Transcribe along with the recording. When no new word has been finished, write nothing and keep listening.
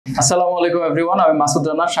আসসালামু আলাইকুম এভরিওয়ান, আমি মাসুদ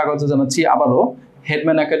রানা স্বাগত জানাচ্ছি আবারও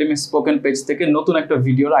হেডম্যান একাডেমি স্পোকেন পেজ থেকে নতুন একটা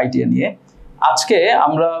ভিডিওর আইডিয়া নিয়ে। আজকে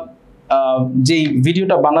আমরা যে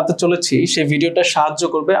ভিডিওটা বানাতে চলেছি সেই ভিডিওটা সাহায্য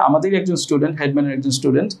করবে আমাদের একজন স্টুডেন্ট, হেডম্যানের একজন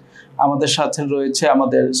স্টুডেন্ট। আমাদের সাথে রয়েছে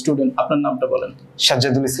আমাদের স্টুডেন্ট, আপনার নামটা বলেন।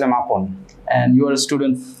 সাজ্জাদুল ইসলাম আপন। And you are a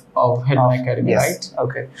student of Headman Academy, yes. right?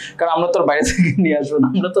 Okay. কারণ আমরা তো বাইরে থেকে নিয়ে আসবো না,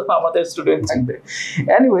 আমরা তো আমাদের স্টুডেন্ট থাকবে।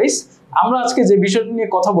 এনিওয়েজ, আমরা আজকে যে বিষয়টা নিয়ে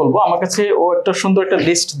কথা বলবো, আমার কাছে ও একটা সুন্দর একটা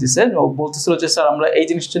লিস্ট দিছে। ও বলতেছিল যে স্যার আমরা এই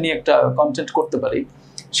জিনিসটা নিয়ে একটা কন্টেন্ট করতে পারি।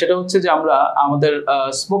 সেটা হচ্ছে যে আমরা আমাদের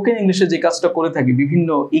স্পোকেন ইংলিশে যে কাজটা করে থাকি, বিভিন্ন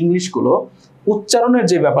ইংলিশগুলো উচ্চারণের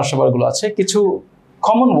যে ব্যাপার স্যাপারগুলো আছে, কিছু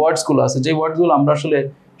কমন ওয়ার্ডসগুলো আছে, যে ওয়ার্ডসগুলো আমরা আসলে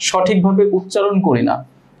সঠিকভাবে উচ্চারণ করি না,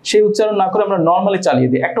 সেই উচ্চারণ না করে আমরা নর্মালি চালিয়ে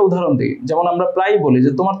দিই। একটা উদাহরণ দিই, যেমন আমরা প্রায় বলি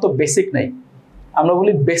যে তোমার তো বেসিক নাই, আমরা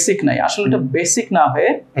বলি বেসিক নাই, আসলে এটা বেসিক না হয়ে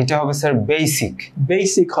এটা হবে স্যার বেসিক।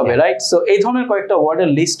 বেসিক হবে, রাইট? সো এই ধরনের কয়েকটা ওয়ার্ডের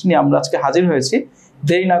লিস্ট নিয়ে আমরা আজকে হাজির হয়েছি।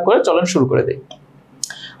 দেরি না করে চলেন শুরু করে দিই।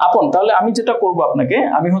 আপন, তাহলে আমি যেটা করব, আপনাকে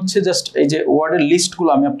আমি হচ্ছে জাস্ট এই যে ওয়ার্ডের লিস্টগুলো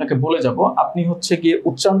আমি আপনাকে বলে যাব, আপনি হচ্ছে গিয়ে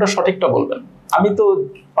উচ্চারণটা সঠিকটা বলবেন। আমি তো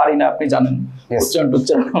পারি না, আপনি জানেন উচ্চারণ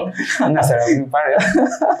না স্যার, আপনি পারেন,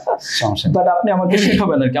 সমস্যা নেই, বাট আপনি আমাকে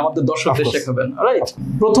শেখাবেন আর কি, আমাদের দর্শকদের শেখাবেন, রাইট?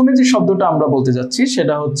 প্রথমে যে শব্দটা আমরা বলতে যাচ্ছি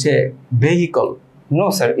সেটা হচ্ছে ভেহিকল। No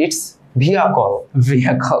sir, it's ভিয়াকল।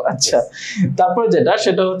 ভিয়াকল, আচ্ছা। তারপরে যেটা,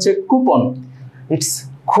 সেটা হচ্ছে coupon. It's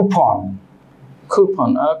coupon. Coupon,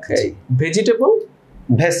 okay. Vegetable.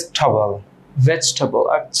 Vegetable. Vegetable,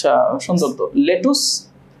 আচ্ছা, সুন্দর তো। Lettuce.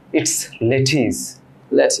 It's lettuce.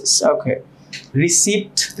 Lettuce, okay.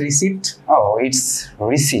 Receipt. Receipt. O, it's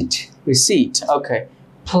receipt. Receipt, okay.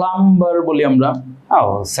 Plumber বলি আমরা। ও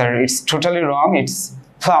sir, it's totally wrong, it's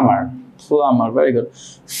plumber. Plumber, very good.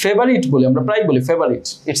 Favourite বলি আমরা, প্রায় বলি favourite.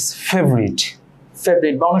 It's favourite.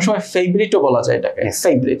 Favourite বা অনেক সময় ফেভারিটও বলা যায় এটাকে।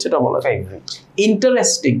 ফেভারিট এটা বলা যায়। ফেভারিট।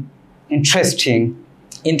 ইন্টারেস্টিং। ইন্টারেস্টিং।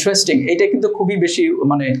 ইন্টারেস্টিং, এটা কিন্তু খুবই বেশি,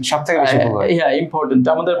 মানে সবথেকে বেশি ইম্পর্টেন্ট।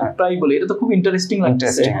 আমাদের প্রায় বলি এটা তো খুব ইন্টারেস্টিং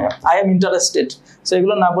লাগছে, আই এম ইন্টারেস্টেড। সো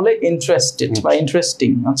এগুলো না বলে ইন্টারেস্টেড বা ইন্টারেস্টিং।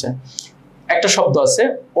 আচ্ছা, একটা শব্দ আছে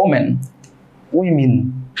ওমেন। উইমেন।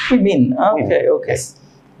 উইমেন, ওকে ওকে।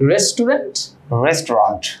 রেস্টুরেন্ট।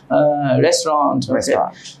 রেস্টুরেন্ট। রেস্টুরেন্ট, ওকে।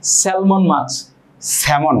 স্যালমন মাছ।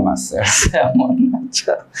 স্যামন মাছ। স্যামন,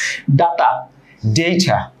 আচ্ছা। Data.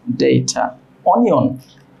 Data. Data. Onion.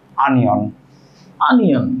 Onion.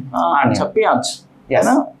 Onion, আচ্ছা, পেঁয়াজ,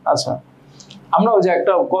 না? আচ্ছা, আমরা ওই যে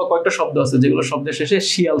একটা কয়েকটা শব্দ আছে যেগুলো শব্দের শেষে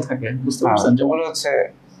শিয়াল থাকে, বুঝতে পারছেন? যেমন হচ্ছে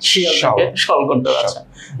শিয়াল থাকে, শল করতে আছে।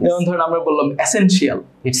 যেমন ধরুন আমরা বললাম essential.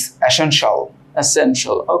 It's essential.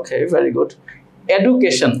 Essential, okay, very good.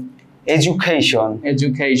 Education. Education.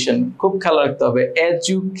 Education, খুব খেয়াল রাখতে হবে,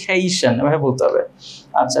 এডুকেশন এভাবে বলতে হবে।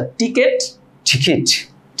 আচ্ছা, টিকেট। টিকিট।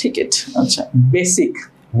 টিকিট, আচ্ছা। Basic.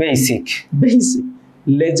 Basic. Basic.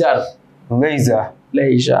 Laser. Laser.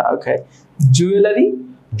 Laser, ওকে। জুয়েলারি।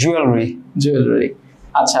 জুয়েলারি। জুয়েলারি,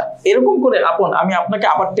 আচ্ছা। এরকম করে আপন আমি আপনাকে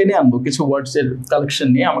আবার টেনে আনবো কিছু ওয়ার্ডস এর কালেকশন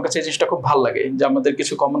নিয়ে। আমার কাছে এই জিনিসটা খুব ভালো লাগে যে আমাদের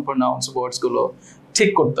কিছু কমন প্রনাউন্স ওয়ার্ডস গুলো ঠিক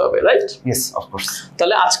করতে হবে, রাইট? Yes, of course.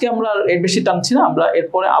 তাহলে আজকে আমরা এর বেশি টানছি না, আমরা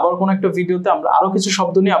এরপরে আবার কোন একটা ভিডিওতে আমরা আরো কিছু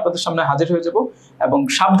শব্দ নিয়ে আপনাদের সামনে হাজির হয়ে যাব। এবং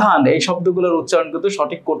সাবধান, এই শব্দগুলোর উচ্চারণ কিন্তু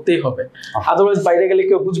সঠিক করতেই হবে, আদারওয়াইজ বাইরে গেলে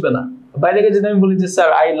কেউ বুঝবে না। বাইরে গেলে যদি আমি বলি যে sir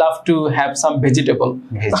I love to have some vegetable,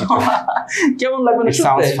 কেমন লাগবে না? It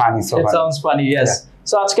sounds funny. It sounds funny, yes.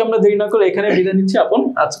 So আজকে আমরা দেরি না করে এখানে বিদায় নিচ্ছি আপন।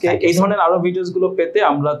 আজকে এই ধরনের আরো ভিডিওস গুলো পেতে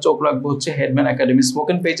আমরা চোখ রাখবো হচ্ছে হেডম্যান একাডেমি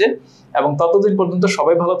স্পোকেন পেজে, এবং ততদিন পর্যন্ত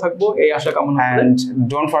সবাই ভালো থাকবো এই আশা কামনা করে। And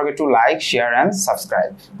don't forget to like, share and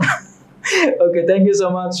subscribe. Okay, thank you so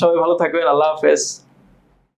much, সবাই ভালো থাকবেন, আল্লাহ হাফেজ।